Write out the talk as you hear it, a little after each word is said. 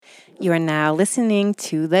You are now listening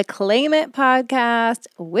to the Claim It podcast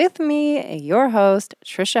with me, your host,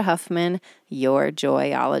 Trisha Huffman, your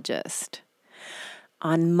joyologist.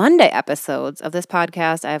 On Monday episodes of this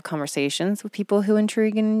podcast, I have conversations with people who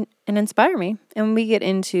intrigue and inspire me, and we get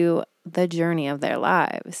into the journey of their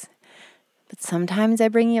lives. But sometimes I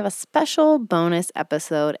bring you a special bonus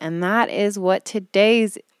episode, and that is what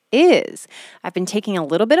today's is. I've been taking a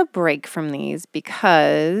little bit of break from these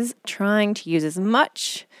because trying to use as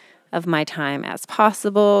much of my time as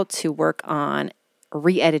possible to work on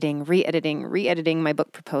re-editing my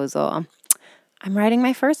book proposal. I'm writing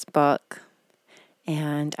my first book,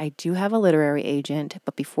 and I do have a literary agent,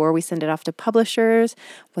 but before we send it off to publishers,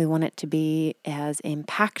 we want it to be as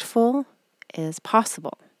impactful as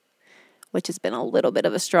possible, which has been a little bit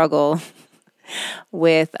of a struggle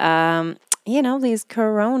with, these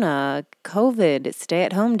corona, COVID,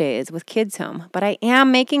 stay-at-home days with kids home. But I am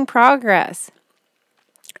making progress.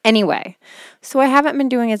 Anyway, so I haven't been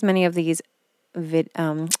doing as many of these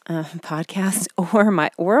podcasts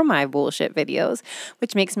or my bullshit videos,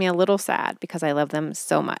 which makes me a little sad because I love them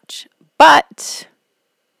so much. But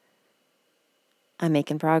I'm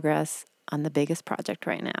making progress on the biggest project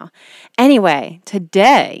right now. Anyway,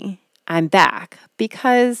 today I'm back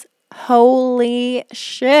because holy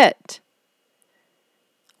shit.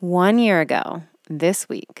 1 year ago, this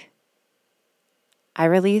week, I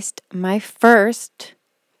released my first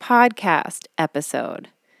podcast episode.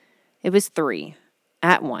 It was 3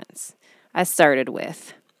 at once. I started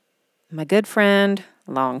with my good friend,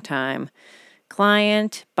 longtime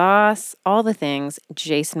client, boss, all the things,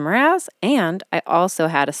 Jason Mraz, and I also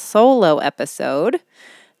had a solo episode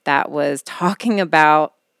that was talking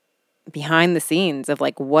about behind the scenes of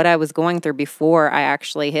like what I was going through before I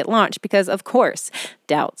actually hit launch, because of course,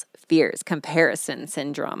 doubts, fears, comparison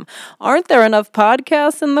syndrome. Aren't there enough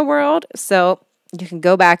podcasts in the world? So you can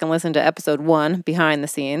go back and listen to episode 1, behind the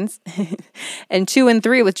scenes, and 2 and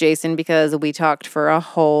 3 with Jason because we talked for a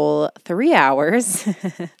whole 3 hours.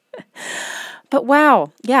 But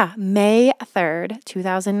wow, yeah, May 3rd,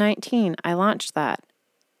 2019, I launched that.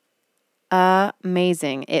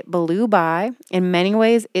 Amazing. It blew by. In many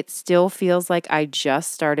ways, it still feels like I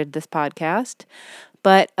just started this podcast.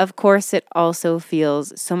 But of course, it also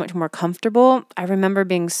feels so much more comfortable. I remember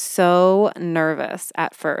being so nervous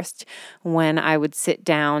at first when I would sit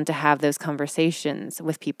down to have those conversations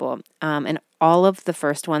with people. And all of the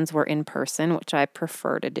first ones were in person, which I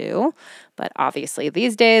prefer to do. But obviously,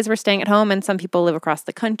 these days we're staying at home and some people live across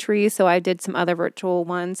the country. So I did some other virtual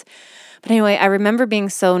ones. But anyway, I remember being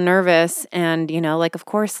so nervous and, of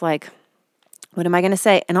course, what am I going to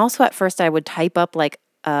say? And also at first I would type up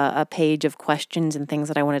a page of questions and things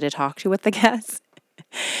that I wanted to talk to with the guests.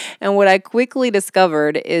 And what I quickly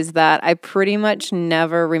discovered is that I pretty much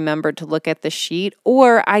never remembered to look at the sheet,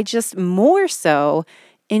 or I just more so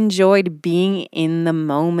enjoyed being in the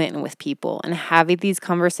moment with people and having these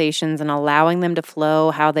conversations and allowing them to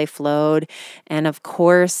flow how they flowed. And of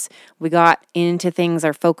course, we got into things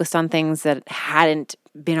or focused on things that hadn't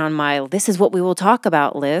been on my "this is what we will talk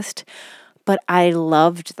about" list. But I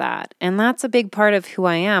loved that. And that's a big part of who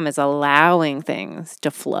I am, is allowing things to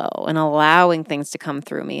flow and allowing things to come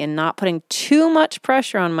through me and not putting too much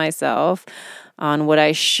pressure on myself on what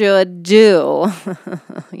I should do.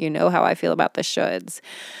 You know how I feel about the shoulds.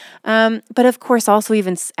 But of course, also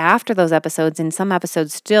even after those episodes, in some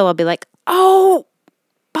episodes still, I'll be like, oh,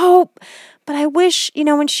 but I wish,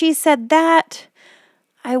 when she said that,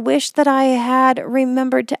 I wish that I had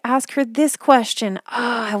remembered to ask her this question.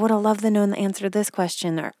 Oh, I would have loved to know the answer to this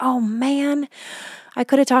question. Or, oh man, I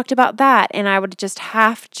could have talked about that. And I would just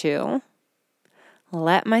have to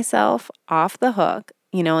let myself off the hook,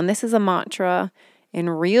 and this is a mantra in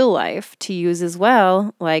real life to use as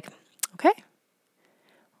well. Like, okay,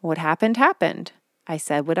 what happened, happened. I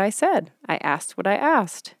said what I said. I asked what I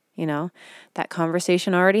asked. That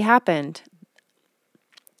conversation already happened.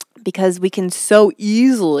 Because we can so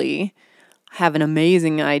easily have an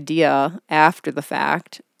amazing idea after the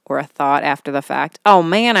fact, or a thought after the fact. Oh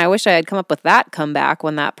man, I wish I had come up with that comeback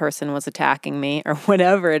when that person was attacking me, or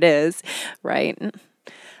whatever it is, right?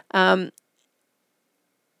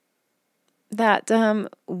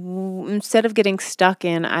 Instead of getting stuck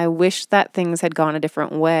in, I wish that things had gone a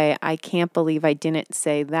different way. I can't believe I didn't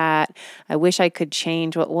say that. I wish I could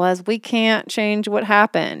change what was. We can't change what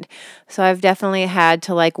happened. So I've definitely had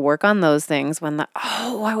to work on those things when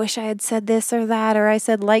I wish I had said this or that, or I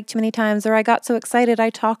said too many times, or I got so excited I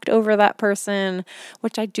talked over that person,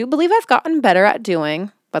 which I do believe I've gotten better at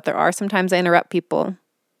doing. But there are some times I interrupt people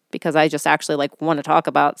because I just actually want to talk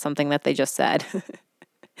about something that they just said.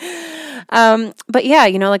 But yeah,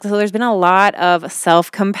 so there's been a lot of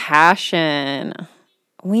self-compassion.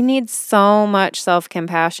 We need so much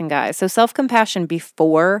self-compassion, guys. So self-compassion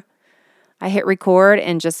before I hit record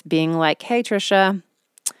and just being like, hey, Trisha,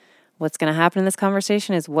 what's going to happen in this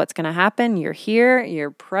conversation is what's going to happen. You're here,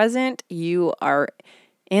 you're present, you are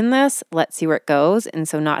in this. Let's see where it goes. And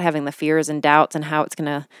so not having the fears and doubts and how it's going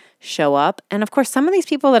to show up. And of course, some of these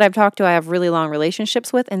people that I've talked to, I have really long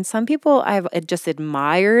relationships with. And some people I've just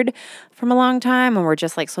admired from a long time and we're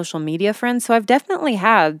just like social media friends. So I've definitely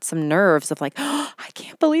had some nerves of like, oh, I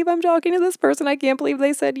can't believe I'm talking to this person. I can't believe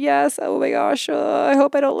they said yes. Oh my gosh. I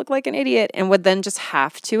hope I don't look like an idiot. And would then just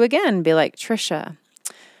have to, again, be like, Trisha,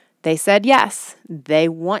 they said yes. They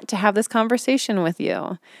want to have this conversation with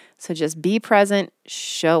you. So just be present,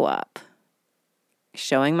 show up.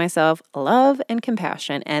 Showing myself love and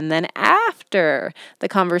compassion. And then after the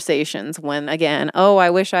conversations, when again, oh, I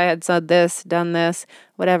wish I had said this, done this,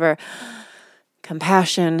 whatever,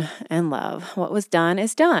 compassion and love. What was done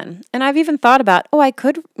is done. And I've even thought about, I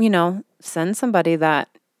could, send somebody that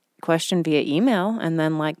question via email and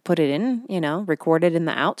then like put it in, record it in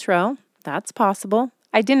the outro. That's possible.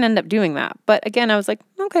 I didn't end up doing that. But again, I was like,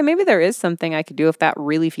 okay, maybe there is something I could do if that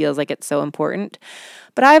really feels like it's so important.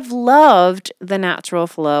 But I've loved the natural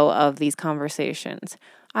flow of these conversations.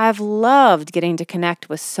 I've loved getting to connect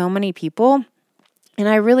with so many people. And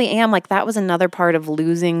I really am like, that was another part of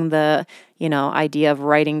losing the, idea of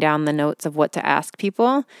writing down the notes of what to ask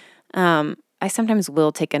people. I sometimes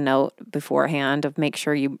will take a note beforehand of make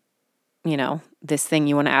sure this thing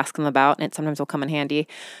you want to ask them about, and it sometimes will come in handy.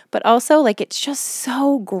 But also, like, it's just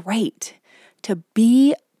so great to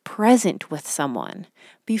be present with someone,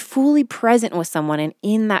 be fully present with someone and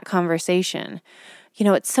in that conversation.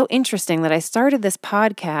 It's so interesting that I started this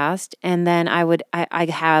podcast and then I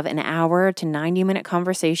have an hour to 90-minute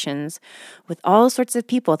conversations with all sorts of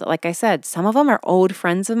people that, like I said, some of them are old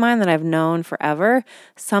friends of mine that I've known forever.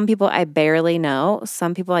 Some people I barely know.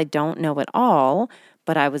 Some people I don't know at all,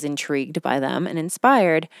 but I was intrigued by them and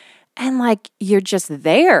inspired. And like, you're just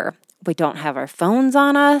there. We don't have our phones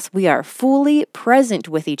on us. We are fully present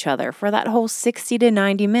with each other for that whole 60 to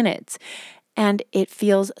 90 minutes. And it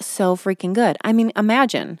feels so freaking good. I mean,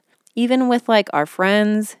 imagine, even with like our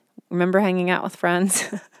friends, remember hanging out with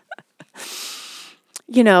friends?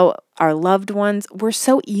 Our loved ones, we're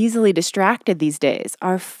so easily distracted these days.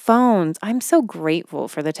 Our phones, I'm so grateful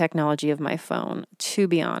for the technology of my phone, to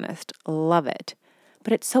be honest. Love it.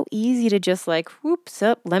 But it's so easy to just like, whoops,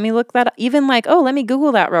 up, let me look that up. Even like, oh, let me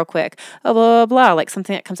Google that real quick. Oh, blah, blah, blah, like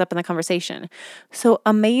something that comes up in the conversation. So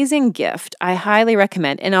amazing gift. I highly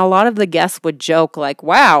recommend. And a lot of the guests would joke like,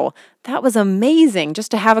 wow, that was amazing just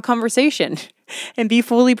to have a conversation and be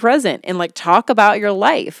fully present and like talk about your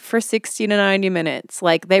life for 60 to 90 minutes.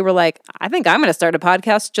 Like they were like, I think I'm going to start a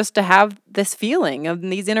podcast just to have this feeling of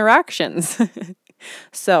these interactions.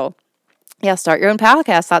 So yeah, start your own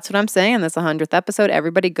podcast. That's what I'm saying. This 100th episode.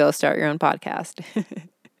 Everybody go start your own podcast.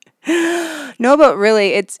 No, but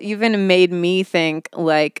really, it's even made me think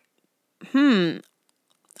like,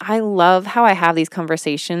 I love how I have these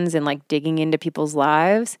conversations and like digging into people's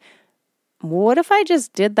lives. What if I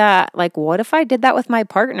just did that? Like, what if I did that with my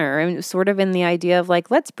partner and sort of in the idea of like,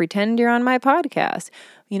 let's pretend you're on my podcast,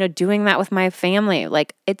 doing that with my family.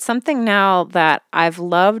 Like, it's something now that I've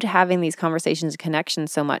loved having these conversations and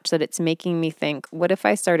connections so much that it's making me think, what if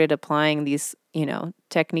I started applying these,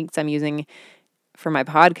 techniques I'm using for my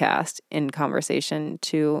podcast in conversation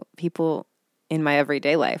to people in my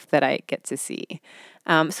everyday life that I get to see.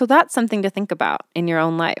 So that's something to think about in your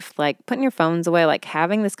own life, like putting your phones away, like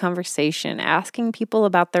having this conversation, asking people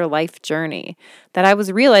about their life journey that I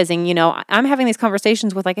was realizing, I'm having these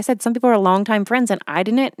conversations with, like I said, some people are longtime friends and I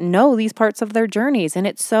didn't know these parts of their journeys and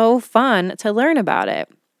it's so fun to learn about it.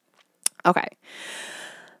 Okay.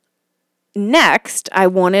 Next, I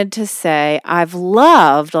wanted to say I've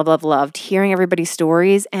loved hearing everybody's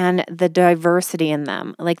stories and the diversity in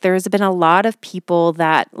them. Like there's been a lot of people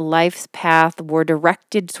that life's path were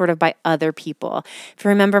directed sort of by other people. If you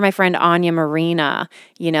remember my friend Anya Marina,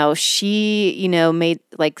 she, made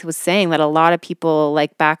was saying that a lot of people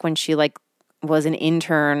like back when she was an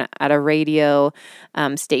intern at a radio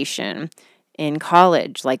station in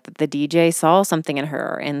college, like the DJ saw something in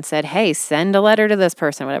her and said, hey, send a letter to this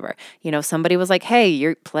person, whatever. Somebody was like, hey,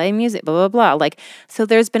 you play music, blah, blah, blah. Like, so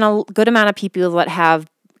there's been a good amount of people that have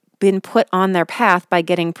been put on their path by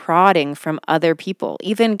getting prodding from other people.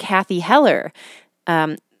 Even Kathy Heller,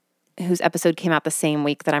 whose episode came out the same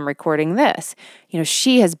week that I'm recording this.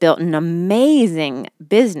 She has built an amazing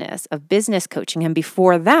business of business coaching. And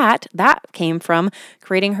before that came from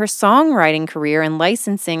creating her songwriting career and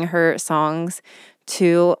licensing her songs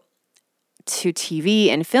to to TV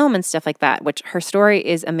and film and stuff like that, which her story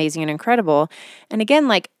is amazing and incredible. And again,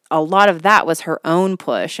 like a lot of that was her own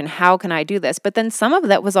push and how can I do this? But then some of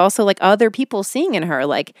that was also like other people seeing in her,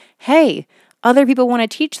 like, hey, other people want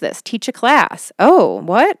to teach this, teach a class. Oh,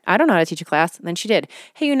 what? I don't know how to teach a class. And then she did.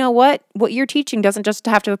 Hey, you know what? What you're teaching doesn't just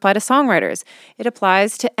have to apply to songwriters. It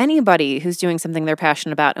applies to anybody who's doing something they're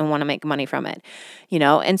passionate about and want to make money from it.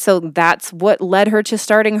 And so that's what led her to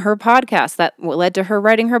starting her podcast. That what led to her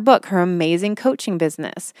writing her book, her amazing coaching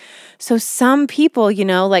business. So some people,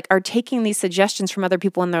 like are taking these suggestions from other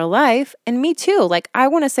people in their life, and me too. Like I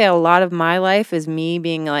want to say a lot of my life is me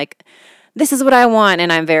being like, this is what I want, and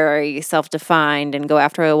I'm very self-defined and go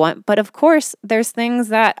after what I want. But of course, there's things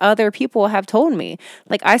that other people have told me.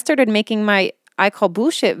 Like I started making my I call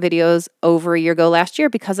bullshit videos over a year ago last year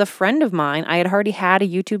because a friend of mine, I had already had a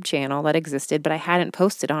YouTube channel that existed, but I hadn't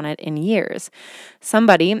posted on it in years.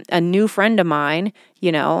 Somebody, a new friend of mine,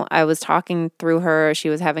 I was talking through her. She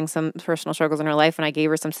was having some personal struggles in her life, and I gave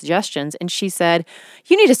her some suggestions, and she said,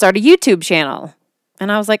 you need to start a YouTube channel.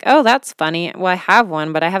 And I was like, oh, that's funny. Well, I have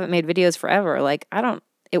one, but I haven't made videos forever. Like,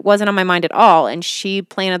 it wasn't on my mind at all. And she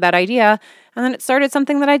planted that idea. And then it started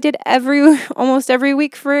something that I did almost every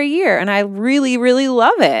week for a year. And I really, really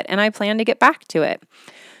love it. And I plan to get back to it.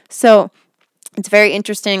 So it's very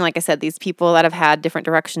interesting. Like I said, these people that have had different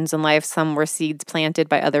directions in life, some were seeds planted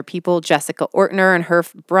by other people. Jessica Ortner and her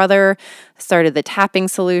brother started the tapping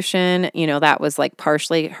solution. That was like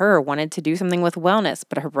partially her wanted to do something with wellness,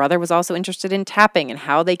 but her brother was also interested in tapping, and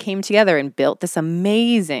how they came together and built this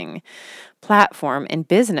amazing platform and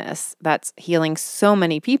business that's healing so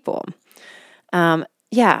many people.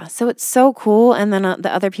 So it's so cool. And then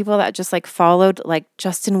the other people that just like followed, like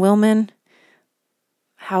Justin Willman.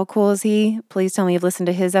 How cool is he? Please tell me you've listened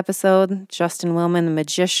to his episode, Justin Willman, the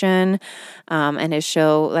magician, and his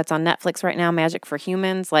show that's on Netflix right now, Magic for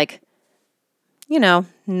Humans. Like,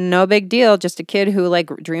 no big deal. Just a kid who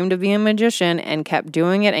like dreamed of being a magician and kept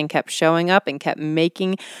doing it and kept showing up and kept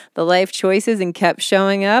making the life choices and kept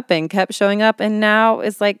showing up and now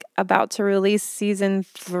is like about to release season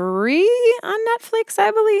 3 on Netflix,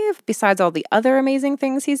 I believe, besides all the other amazing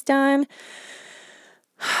things he's done.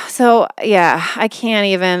 So, yeah, I can't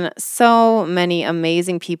even. So many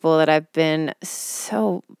amazing people that I've been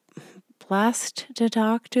so blessed to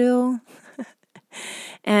talk to.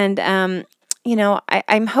 And,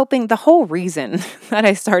 I'm hoping the whole reason that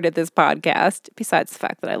I started this podcast, besides the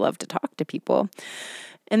fact that I love to talk to people,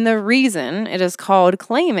 and the reason it is called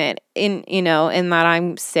Claim It, in that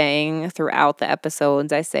I'm saying throughout the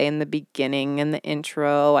episodes, I say in the beginning, in the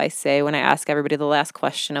intro, I say when I ask everybody the last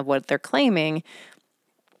question of what they're claiming,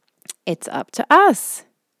 it's up to us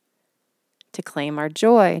to claim our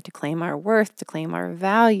joy, to claim our worth, to claim our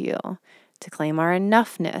value, to claim our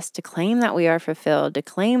enoughness, to claim that we are fulfilled, to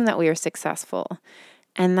claim that we are successful,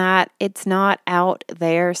 and that it's not out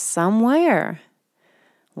there somewhere.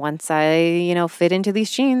 Once I, fit into these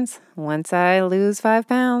jeans, once I lose 5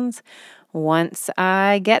 pounds, once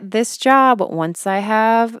I get this job, once I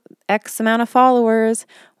have X amount of followers,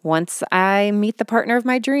 once I meet the partner of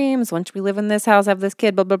my dreams, once we live in this house, have this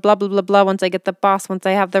kid, blah, blah, blah, blah, blah, blah, once I get the boss, once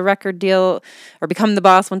I have the record deal, or become the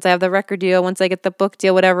boss, once I have the record deal, once I get the book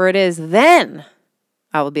deal, whatever it is, then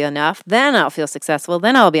I will be enough. Then I'll feel successful.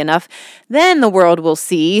 Then I'll be enough. Then the world will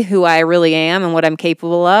see who I really am and what I'm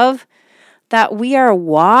capable of. That we are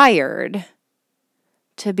wired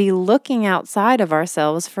to be looking outside of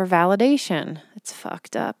ourselves for validation. It's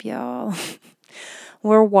fucked up, y'all.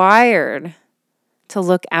 We're wired to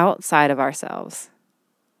look outside of ourselves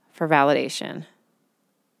for validation.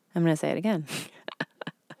 I'm going to say it again.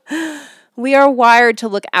 We are wired to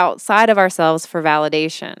look outside of ourselves for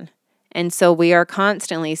validation. And so we are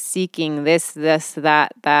constantly seeking this,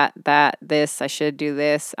 that, this, I should do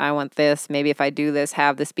this, I want this, maybe if I do this,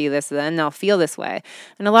 have this, be this, then I'll feel this way.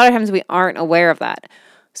 And a lot of times we aren't aware of that.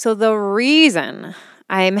 So the reason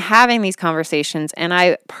I'm having these conversations, and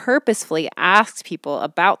I purposefully asked people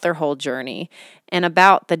about their whole journey and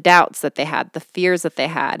about the doubts that they had, the fears that they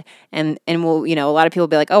had. And we'll, a lot of people will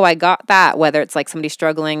be like, oh, I got that, whether it's like somebody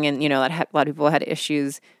struggling and, that a lot of people had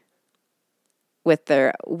issues with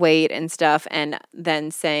their weight and stuff, and then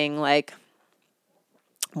saying like,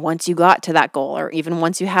 once you got to that goal, or even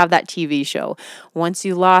once you have that TV show, once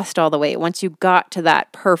you lost all the weight, once you got to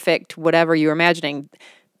that perfect whatever you were imagining,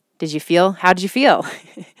 how did you feel?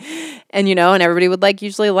 And, and everybody would like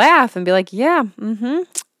usually laugh and be like, yeah, And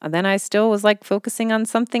then I still was like focusing on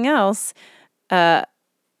something else to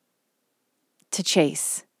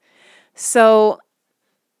chase. So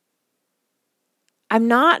I'm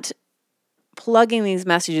not plugging these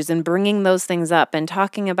messages and bringing those things up and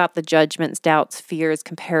talking about the judgments, doubts, fears,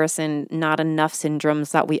 comparison, not enough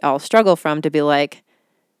syndromes that we all struggle from, to be like,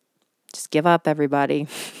 just give up, everybody.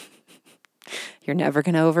 You're never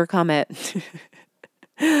going to overcome it.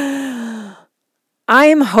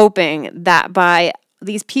 I'm hoping that by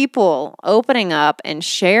these people opening up and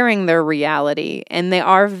sharing their reality, and they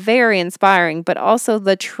are very inspiring, but also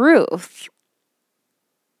the truth,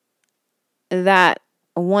 that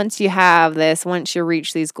once you have this, once you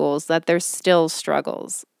reach these goals, that there's still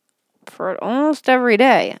struggles for almost every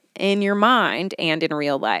day in your mind and in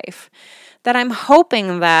real life. That I'm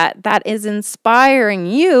hoping that that is inspiring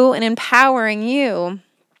you and empowering you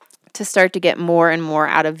to start to get more and more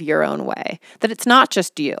out of your own way. That it's not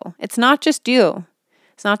just you. It's not just you.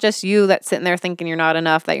 It's not just you that's sitting there thinking you're not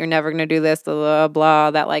enough, that you're never going to do this, blah, blah,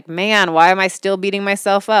 blah. That like, man, why am I still beating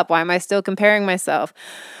myself up? Why am I still comparing myself?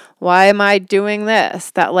 Why am I doing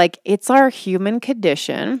this? That like, it's our human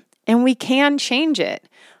condition and we can change it.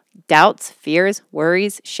 Doubts, fears,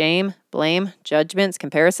 worries, shame, blame, judgments,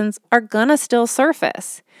 comparisons are gonna still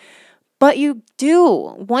surface. But you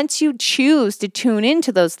do, once you choose to tune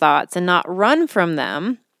into those thoughts and not run from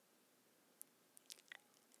them,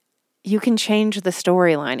 you can change the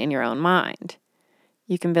storyline in your own mind.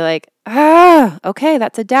 You can be like, okay,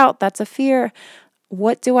 that's a doubt, that's a fear.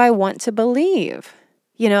 What do I want to believe?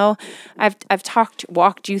 You know, I've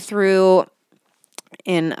walked you through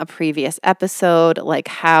in a previous episode, like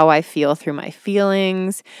how I feel through my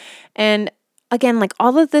feelings. And again, like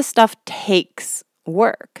all of this stuff takes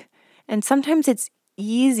work. And sometimes it's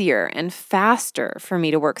easier and faster for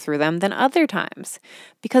me to work through them than other times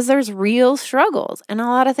because there's real struggles. And a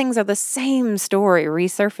lot of things are the same story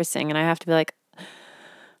resurfacing. And I have to be like,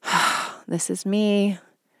 this is me.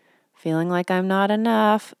 Feeling like I'm not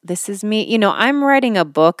enough. This is me. You know, I'm writing a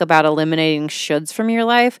book about eliminating shoulds from your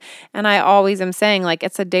life. And I always am saying, like,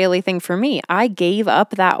 it's a daily thing for me. I gave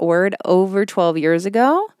up that word over 12 years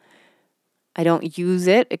ago. I don't use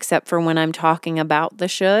it except for when I'm talking about the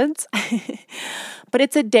shoulds. But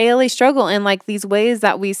it's a daily struggle in like these ways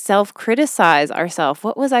that we self-criticize ourselves.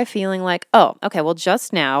 What was I feeling like? Oh, okay. Well,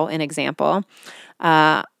 just now, an example.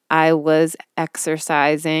 I was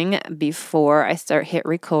exercising before I hit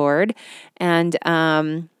record, and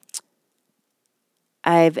I've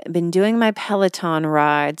been doing my Peloton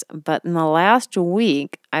rides, but in the last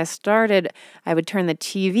week, I would turn the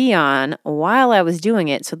TV on while I was doing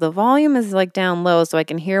it, so the volume is like down low so I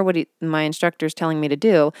can hear what my instructor's telling me to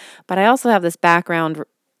do, but I also have this background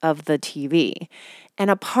of the TV, and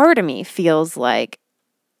a part of me feels like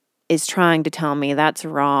is trying to tell me that's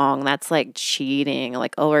wrong. That's like cheating.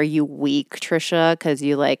 Like, oh, are you weak, Trisha? Because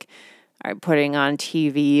you like are putting on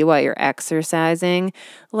TV while you're exercising.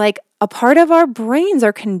 Like a part of our brains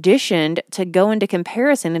are conditioned to go into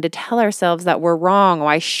comparison and to tell ourselves that we're wrong. Or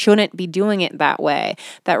I shouldn't be doing it that way.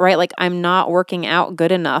 That, right? Like I'm not working out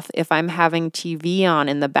good enough if I'm having TV on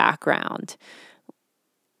in the background.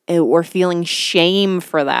 Or feeling shame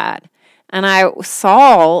for that. And I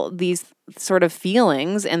saw these sort of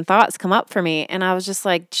feelings and thoughts come up for me. And I was just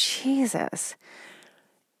like, Jesus,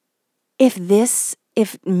 if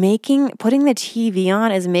putting the TV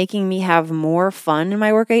on is making me have more fun in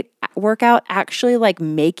my workout, actually like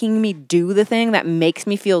making me do the thing that makes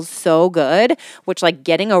me feel so good, which like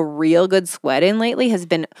getting a real good sweat in lately has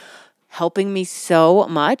been helping me so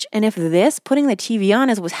much. And if putting the TV on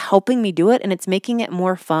was helping me do it and it's making it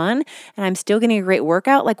more fun and I'm still getting a great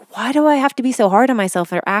workout, like why do I have to be so hard on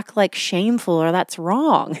myself or act like shameful or that's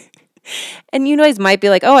wrong? And you guys might be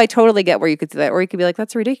like, oh, I totally get where you could say that. Or you could be like,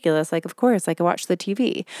 that's ridiculous. Like, of course, I could watch the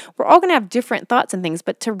TV. We're all going to have different thoughts and things,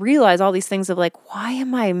 but to realize all these things of like, why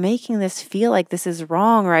am I making this feel like this is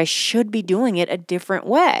wrong or I should be doing it a different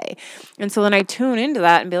way? And so then I tune into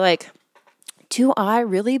that and be like, do I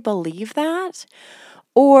really believe that?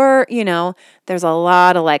 Or, you know, there's a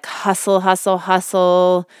lot of like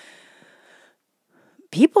hustle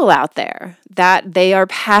people out there that they are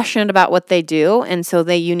passionate about what they do. And so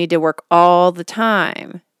you need to work all the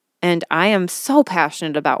time. And I am so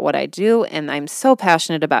passionate about what I do. And I'm so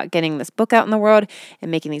passionate about getting this book out in the world and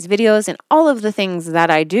making these videos and all of the things that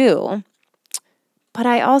I do. But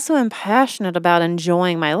I also am passionate about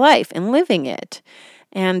enjoying my life and living it.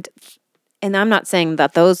 And I'm not saying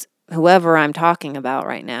that whoever I'm talking about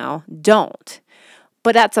right now, don't.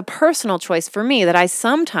 But that's a personal choice for me that I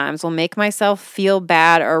sometimes will make myself feel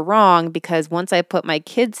bad or wrong because once I put my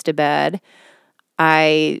kids to bed,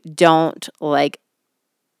 I don't like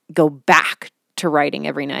go back to writing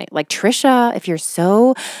every night. Like, Trisha, if you're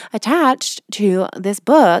so attached to this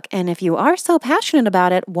book and if you are so passionate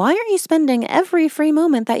about it, why aren't you spending every free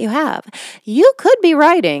moment that you have? You could be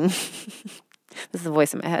writing. This is the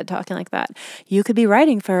voice in my head talking like that. You could be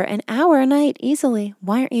writing for an hour a night easily.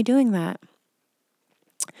 Why aren't you doing that?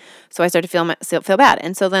 So I started to feel bad.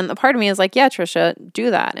 And so then the part of me is like, yeah, Trisha,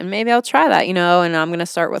 do that. And maybe I'll try that, and I'm going to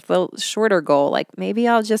start with a shorter goal. Like maybe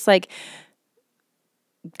I'll just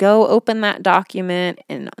go open that document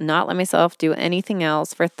and not let myself do anything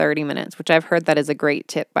else for 30 minutes, which I've heard that is a great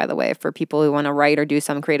tip, by the way, for people who want to write or do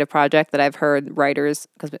some creative project that I've heard writers,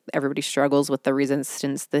 because everybody struggles with the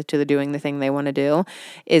resistance to doing the thing they want to do,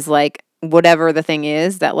 is like, whatever the thing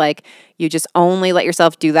is that you just only let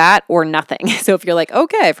yourself do that or nothing. So if you're like,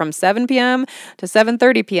 okay, from 7 p.m. to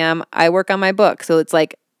 7:30 p.m., I work on my book. So it's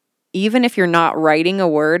like, even if you're not writing a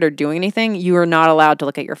word or doing anything, you are not allowed to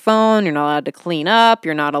look at your phone. You're not allowed to clean up.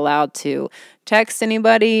 You're not allowed to text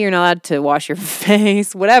anybody. You're not allowed to wash your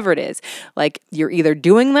face, whatever it is. Like you're either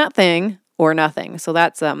doing that thing or nothing. So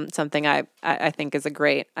that's something I think is a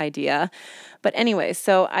great idea. But anyway,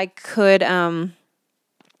 so I could,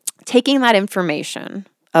 taking that information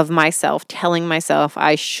of myself, telling myself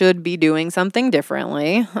I should be doing something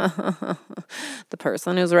differently. The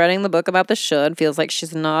person who's writing the book about the should feels like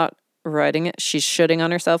she's not writing it. She's shoulding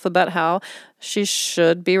on herself about how she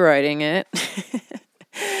should be writing it.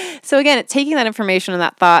 So again, it's taking that information and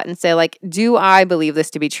that thought and say do I believe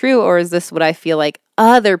this to be true, or is this what I feel like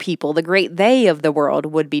other people, the great they of the world,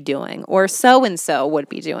 would be doing, or so-and-so would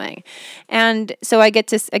be doing? And so I get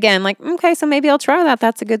to, again, okay, so maybe I'll try that.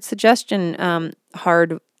 That's a good suggestion.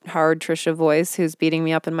 Hard Trisha voice who's beating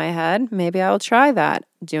me up in my head. Maybe I'll try that,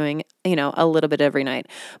 doing, a little bit every night.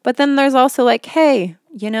 But then there's also hey,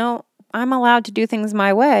 I'm allowed to do things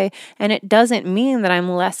my way, and it doesn't mean that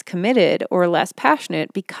I'm less committed or less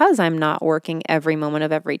passionate because I'm not working every moment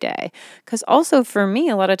of every day. Because also for me,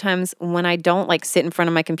 a lot of times when I don't sit in front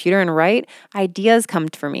of my computer and write, ideas come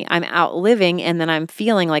for me. I'm out living, and then I'm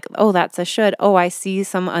feeling oh, that's a should. Oh, I see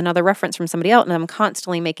another reference from somebody else, and I'm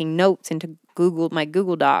constantly making notes into my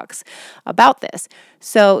Google Docs about this.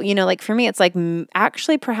 So, for me, it's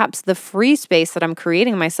actually perhaps the free space that I'm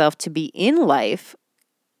creating myself to be in life,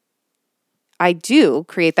 I do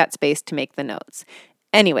create that space to make the notes.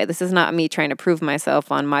 Anyway, this is not me trying to prove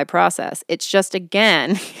myself on my process. It's just,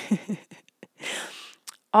 again,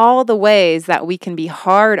 all the ways that we can be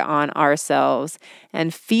hard on ourselves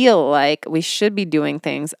and feel like we should be doing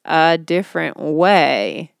things a different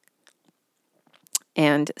way.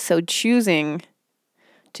 And so choosing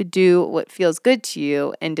to do what feels good to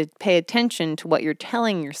you and to pay attention to what you're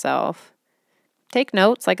telling yourself. Take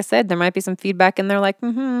notes. Like I said, there might be some feedback in there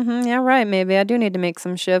yeah, right. Maybe I do need to make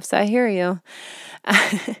some shifts. I hear you.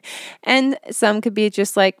 And some could be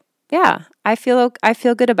just yeah, I feel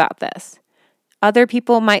good about this. Other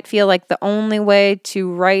people might feel like the only way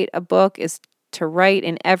to write a book is to write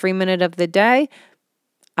in every minute of the day.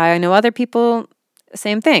 I know other people,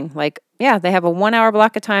 same thing. Yeah, they have a 1 hour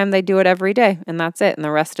block of time. They do it every day, and that's it. And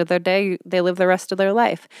the rest of their day, they live the rest of their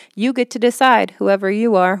life. You get to decide, whoever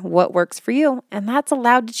you are, what works for you. And that's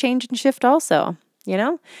allowed to change and shift also,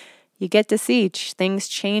 You get to see things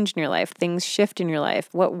change in your life, things shift in your life,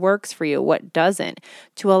 what works for you, what doesn't,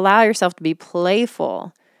 to allow yourself to be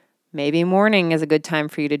playful. Maybe morning is a good time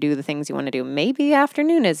for you to do the things you want to do. Maybe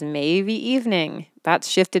afternoon is, maybe evening. That's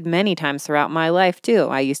shifted many times throughout my life too.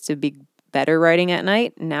 I used to be better writing at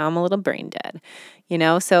night. Now I'm a little brain dead,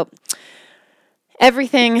 So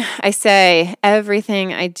everything I say,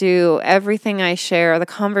 everything I do, everything I share, the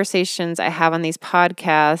conversations I have on these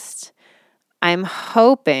podcasts, I'm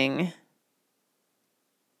hoping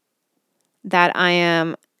that I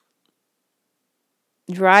am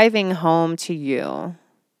driving home to you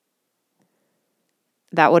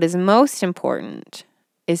that what is most important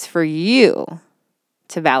is for you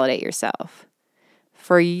to validate yourself,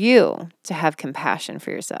 for you to have compassion for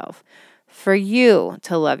yourself, for you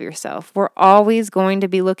to love yourself. We're always going to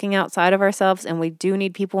be looking outside of ourselves, and we do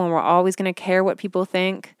need people, and we're always going to care what people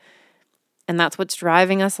think. And that's what's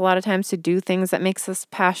driving us a lot of times to do things that makes us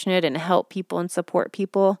passionate and help people and support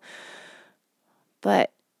people.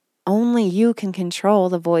 But only you can control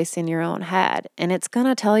the voice in your own head. And it's going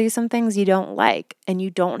to tell you some things you don't like, and you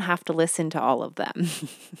don't have to listen to all of them.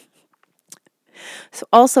 So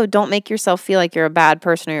also, don't make yourself feel like you're a bad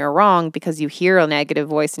person or you're wrong because you hear a negative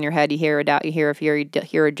voice in your head, you hear a doubt, you hear a fear, you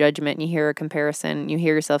hear a judgment, you hear a comparison, you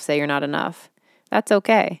hear yourself say you're not enough. That's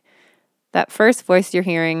okay. That first voice you're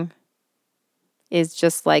hearing is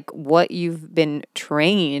just what you've been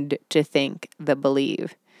trained to think,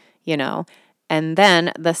 believe, And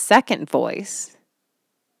then the second voice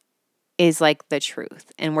is the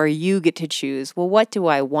truth, and where you get to choose, well, what do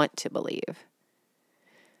I want to believe?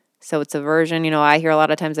 So it's a version, I hear a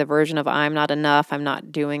lot of times a version of I'm not enough, I'm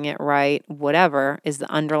not doing it right, whatever is the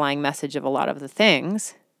underlying message of a lot of the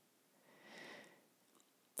things.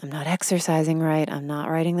 I'm not exercising right. I'm not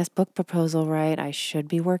writing this book proposal right. I should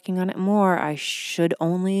be working on it more. I should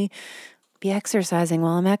only be exercising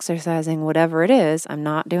while I'm exercising. Whatever it is, I'm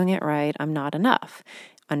not doing it right. I'm not enough.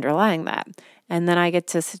 Underlying that. And then I get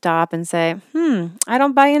to stop and say, I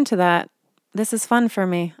don't buy into that. This is fun for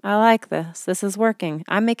me. I like this. This is working.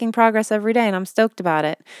 I'm making progress every day and I'm stoked about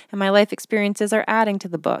it. And my life experiences are adding to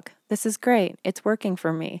the book. This is great. It's working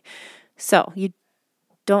for me. So you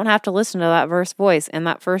don't have to listen to that first voice. And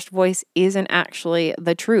that first voice isn't actually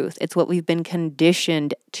the truth. It's what we've been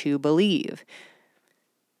conditioned to believe.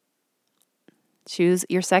 Choose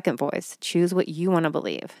your second voice. Choose what you want to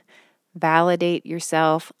believe. Validate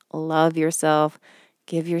yourself. Love yourself.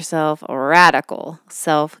 Give yourself radical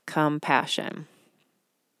self-compassion.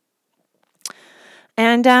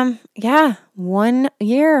 And 1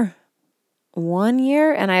 year,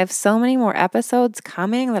 and I have so many more episodes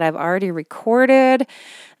coming that I've already recorded,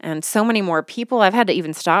 and so many more people. I've had to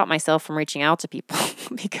even stop myself from reaching out to people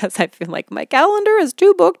because I feel like my calendar is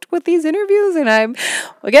too booked with these interviews, and I'm,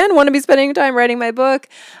 again, want to be spending time writing my book.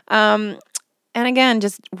 And again,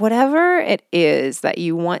 just whatever it is that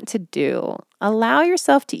you want to do, allow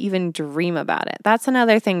yourself to even dream about it. That's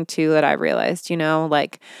another thing too that I realized,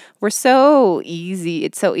 we're so easy.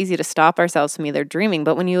 It's so easy to stop ourselves from either dreaming,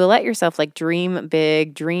 but when you let yourself dream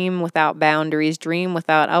big, dream without boundaries, dream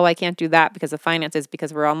without, I can't do that because of finances,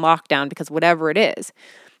 because we're on lockdown, because whatever it is,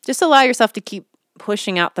 just allow yourself to keep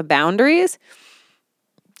pushing out the boundaries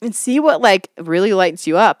and see what really lights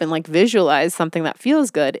you up, and visualize something that feels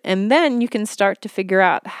good. And then you can start to figure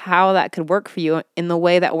out how that could work for you in the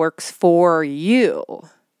way that works for you.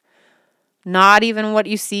 Not even what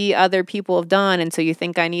you see other people have done. And so you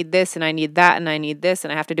think I need this and I need that and I need this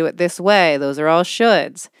and I have to do it this way. Those are all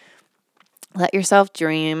shoulds. Let yourself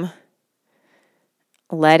dream.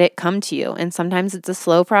 Let it come to you. And sometimes it's a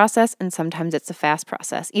slow process and sometimes it's a fast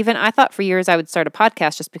process. Even I thought for years I would start a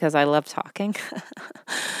podcast just because I love talking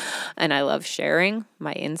and I love sharing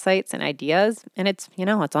my insights and ideas. And it's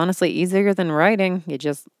honestly easier than writing. You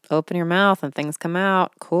just open your mouth and things come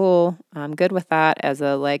out. Cool. I'm good with that as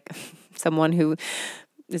a someone who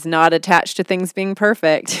is not attached to things being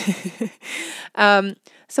perfect.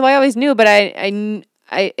 So I always knew, but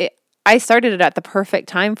I started it at the perfect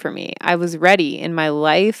time for me. I was ready in my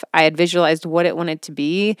life. I had visualized what it wanted to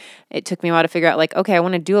be. It took me a while to figure out okay, I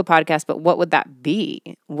want to do a podcast, but what would that be?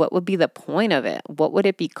 What would be the point of it? What would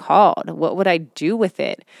it be called? What would I do with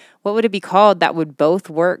it? What would it be called that would both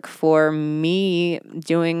work for me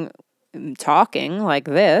talking like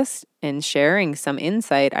this and sharing some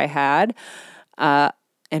insight I had, and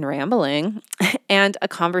rambling and a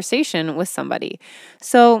conversation with somebody.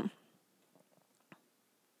 So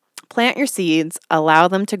plant your seeds, allow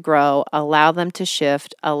them to grow, allow them to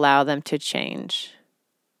shift, allow them to change.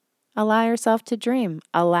 Allow yourself to dream.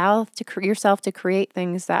 Allow yourself to create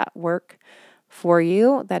things that work for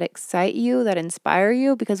you, that excite you, that inspire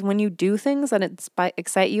you. Because when you do things that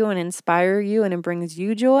excite you and inspire you and it brings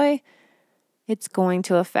you joy, it's going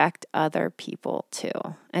to affect other people too.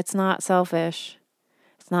 It's not selfish.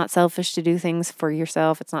 It's not selfish to do things for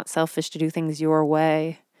yourself. It's not selfish to do things your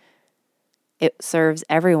way. It serves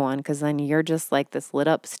everyone because then you're just this lit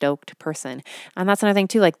up, stoked person. And that's another thing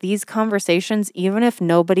too, these conversations, even if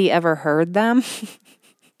nobody ever heard them,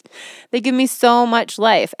 they give me so much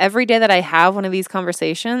life. Every day that I have one of these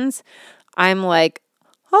conversations, I'm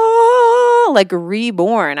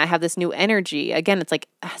reborn. I have this new energy. Again, it's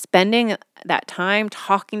spending that time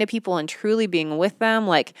talking to people and truly being with them.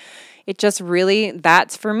 It just really,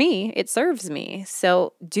 that's for me. It serves me.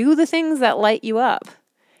 So do the things that light you up.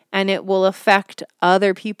 And it will affect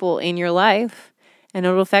other people in your life, and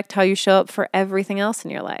it'll affect how you show up for everything else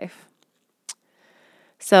in your life.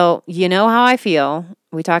 So you know how I feel.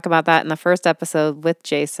 We talk about that in the first episode with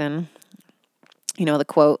Jason. The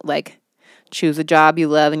quote, choose a job you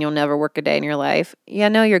love and you'll never work a day in your life. Yeah,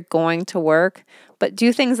 no, you're going to work, but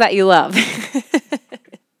do things that you love.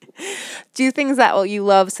 Do things that you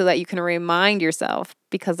love so that you can remind yourself,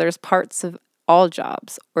 because there's parts of all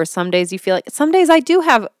jobs, or some days you feel some days I do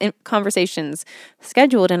have conversations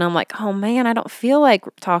scheduled and I'm oh man, I don't feel like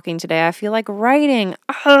talking today. I feel like writing.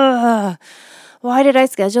 Why did I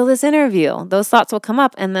schedule this interview? Those thoughts will come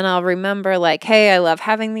up and then I'll remember hey, I love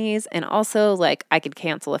having these. And also I could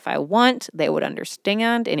cancel if I want. They would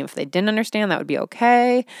understand. And if they didn't understand, that would be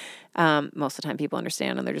okay. Most of the time people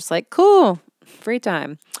understand and they're just cool, free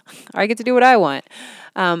time. I get to do what I want.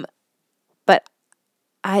 But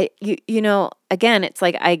again, it's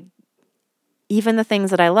even the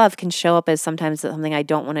things that I love can show up as sometimes something I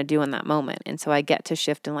don't want to do in that moment. And so I get to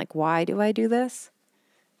shift and like, why do I do this?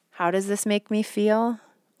 How does this make me feel?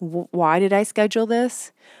 Why did I schedule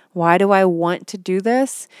this? Why do I want to do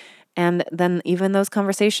this? And then even those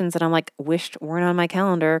conversations that I'm like, wished weren't on my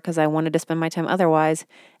calendar because I wanted to spend my time otherwise,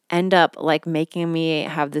 end up like making me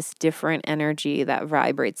have this different energy that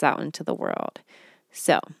vibrates out into the world.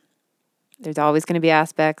 So there's always going to be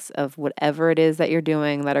aspects of whatever it is that you're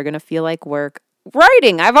doing that are going to feel like work.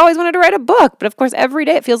 Writing. I've always wanted to write a book, but of course, every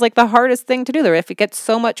day it feels like the hardest thing to do. There, if it gets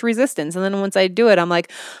so much resistance, and then once I do it, I'm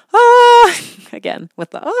like, again with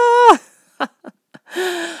the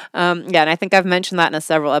yeah, and I think I've mentioned that in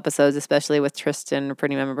several episodes, especially with Tristan. I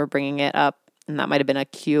pretty remember bringing it up, and that might have been a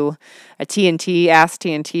TNT Ask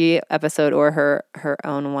TNT episode, or her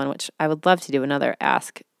own one, which I would love to do another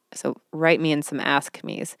ask. So write me in some ask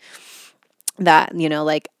me's. That,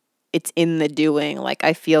 like it's in the doing. Like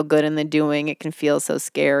I feel good in the doing. It can feel so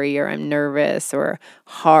scary, or I'm nervous or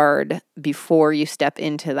hard before you step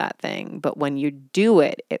into that thing. But when you do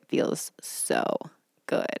it, it feels so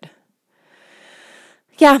good.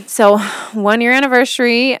 Yeah, so 1 year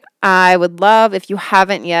anniversary. I would love, if you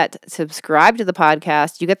haven't yet subscribed to the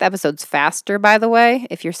podcast, you get the episodes faster, by the way,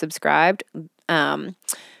 if you're subscribed.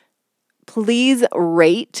 Please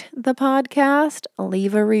rate the podcast,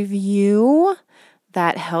 leave a review.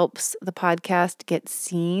 That helps the podcast get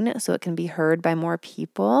seen so it can be heard by more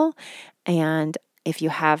people. And if you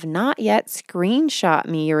have not yet, screenshot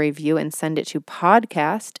me your review and send it to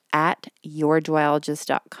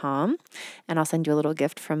podcast@yourjoyologist.com. And I'll send you a little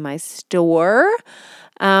gift from my store.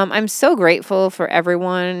 I'm so grateful for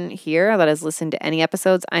everyone here that has listened to any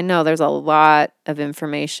episodes. I know there's a lot of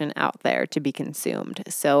information out there to be consumed.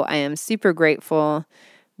 So I am super grateful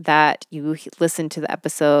that you listen to the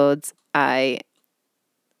episodes. I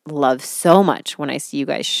love so much when I see you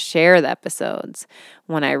guys share the episodes.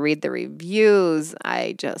 When I read the reviews,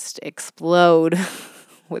 I just explode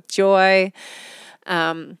with joy.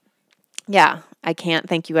 Yeah, I can't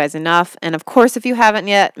thank you guys enough. And of course, if you haven't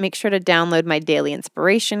yet, make sure to download my daily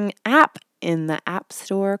inspiration app in the App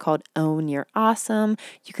Store called Own Your Awesome.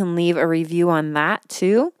 You can leave a review on that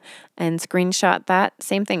too and screenshot that.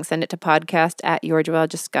 Same thing, send it to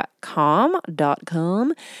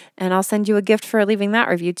podcast@yourjoyologist.com, and I'll send you a gift for leaving that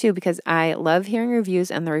review too, because I love hearing reviews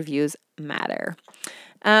and the reviews matter.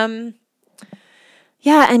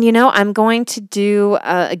 Yeah, and I'm going to do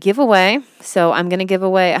a giveaway. So I'm going to give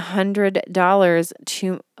away $100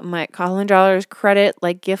 to my $100 credit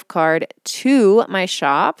like gift card to my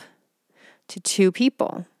shop to 2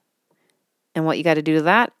 people. And what you got to do to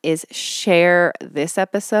that is share this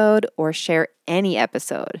episode or share any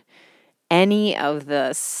episode. Any of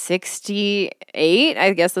the 68,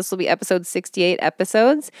 I guess this will be episode 68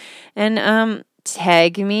 episodes. And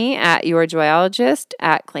tag me at Your Joyologist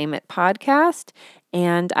at Claim It Podcast.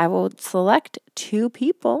 And I will select 2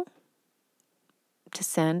 people to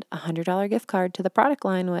send a $100 gift card to the product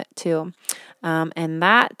line to. And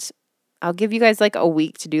that, I'll give you guys like a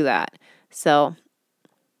week to do that. So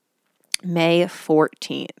May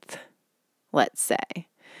 14th, let's say.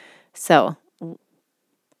 So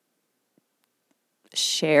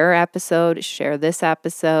share this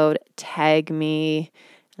episode, tag me,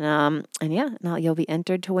 and now you'll be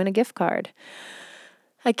entered to win a gift card.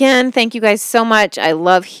 Again, thank you guys so much. I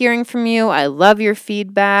love hearing from you. I love your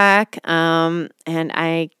feedback. And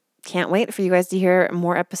I can't wait for you guys to hear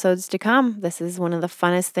more episodes to come. This is one of the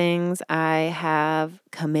funnest things I have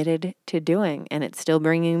committed to doing, and it's still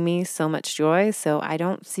bringing me so much joy. So I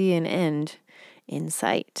don't see an end in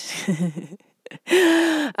sight.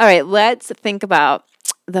 All right, let's think about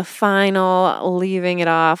the final leaving it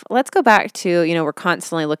off. Let's go back to, we're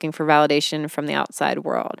constantly looking for validation from the outside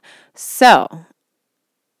world. So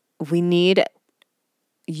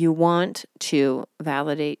you want to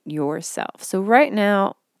validate yourself. So right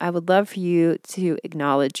now, I would love for you to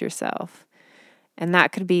acknowledge yourself. And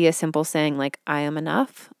that could be a simple saying like, I am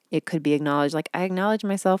enough. It could be acknowledged like, I acknowledge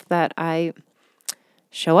myself that I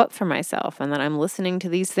show up for myself and that I'm listening to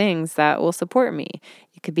these things that will support me.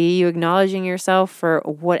 It could be you acknowledging yourself for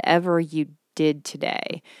whatever you did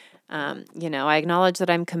today. I acknowledge that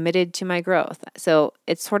I'm committed to my growth. So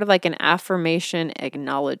it's sort of like an affirmation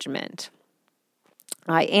acknowledgement.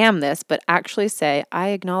 I am this, but actually say, I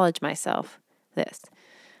acknowledge myself this.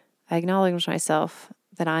 I acknowledge myself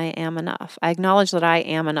that I am enough. I acknowledge that I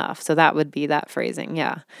am enough. So that would be that phrasing.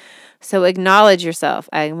 Yeah. So acknowledge yourself.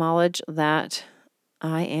 I acknowledge that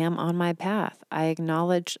I am on my path. I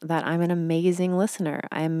acknowledge that I'm an amazing listener.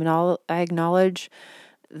 I acknowledge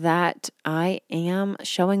that I am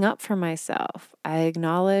showing up for myself. I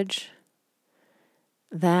acknowledge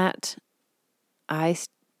that I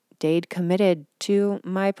stayed committed to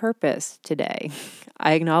my purpose today.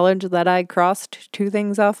 I acknowledge that I crossed 2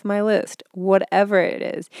 things off my list. Whatever it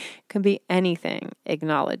is, it can be anything.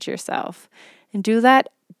 Acknowledge yourself and do that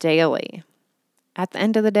daily. At the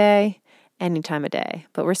end of the day, any time of day.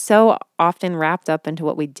 But we're so often wrapped up into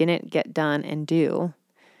what we didn't get done and do.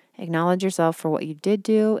 Acknowledge yourself for what you did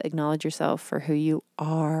do. Acknowledge yourself for who you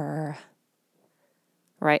are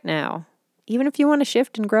right now. Even if you want to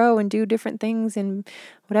shift and grow and do different things and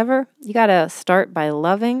whatever, you got to start by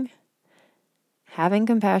loving, having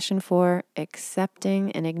compassion for,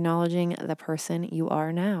 accepting, and acknowledging the person you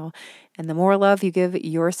are now. And the more love you give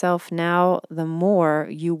yourself now, the more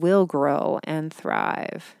you will grow and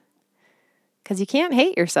thrive. Because you can't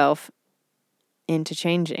hate yourself into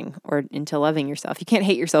changing or into loving yourself. You can't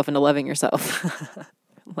hate yourself into loving yourself.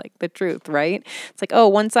 Like the truth, right? It's like, oh,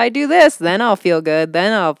 once I do this, then I'll feel good.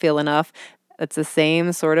 Then I'll feel enough. It's the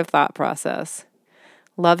same sort of thought process.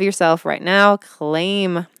 Love yourself right now.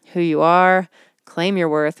 Claim who you are. Claim your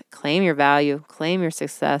worth. Claim your value. Claim your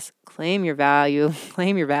success. Claim your value.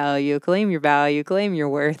 Claim your value. Claim your value. Claim your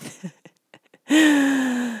worth.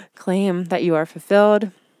 Claim that you are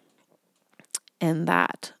fulfilled. And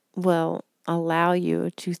that will allow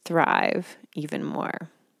you to thrive even more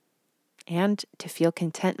and to feel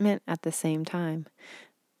contentment at the same time.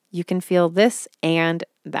 You can feel this and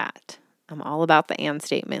that. I'm all about the and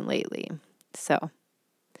statement lately. So,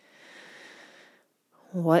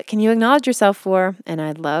 what can you acknowledge yourself for? And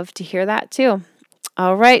I'd love to hear that too.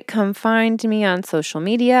 All right, come find me on social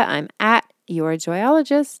media. I'm at Your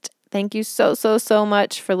Joyologist. Thank you so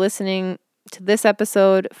much for listening to this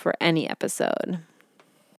episode, for any episode.